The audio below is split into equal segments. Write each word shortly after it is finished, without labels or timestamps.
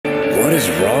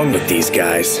is wrong with these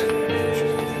guys?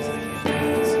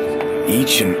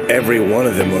 Each and every one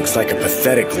of them looks like a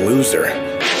pathetic loser.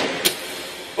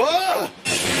 Ah!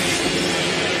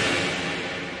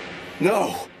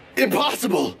 No!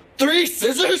 Impossible! 3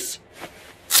 scissors?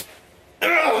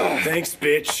 Ugh. Thanks,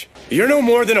 bitch. You're no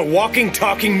more than a walking,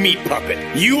 talking meat puppet.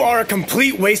 You are a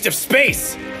complete waste of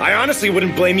space. I honestly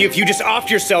wouldn't blame you if you just offed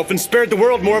yourself and spared the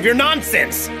world more of your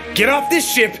nonsense. Get off this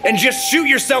ship and just shoot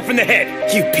yourself in the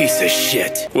head, you piece of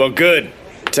shit. Well, good.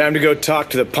 Time to go talk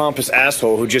to the pompous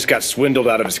asshole who just got swindled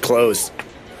out of his clothes.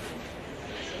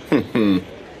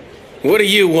 What do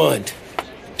you want?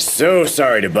 So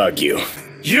sorry to bug you.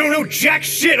 You don't know jack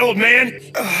shit, old man!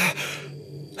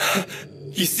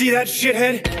 You see that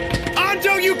shithead?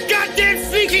 Ando, you goddamn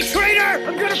sneaky traitor!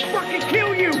 I'm gonna fucking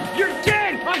kill you! You're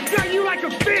dead! I've got you like a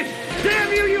fish!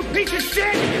 Damn you, you piece of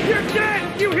shit! You're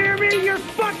dead! You hear me? You're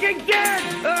fucking dead!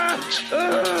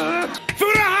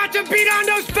 Furuha to beat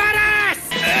Ando's fat ass!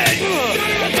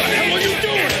 What the hell are you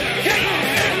doing? Kill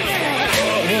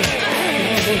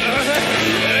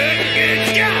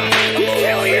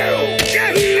you!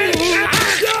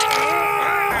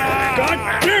 God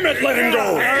damn it, let him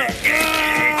go!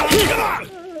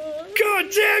 God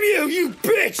damn you, you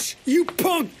bitch! You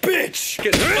punk bitch!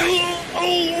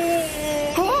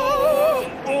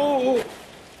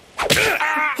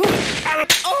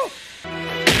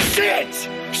 Shit!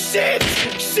 Shit!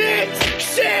 Shit!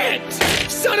 Shit!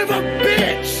 Son of a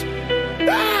bitch!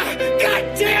 Ah! God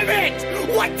damn it!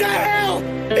 What the hell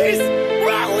is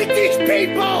wrong with these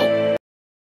people?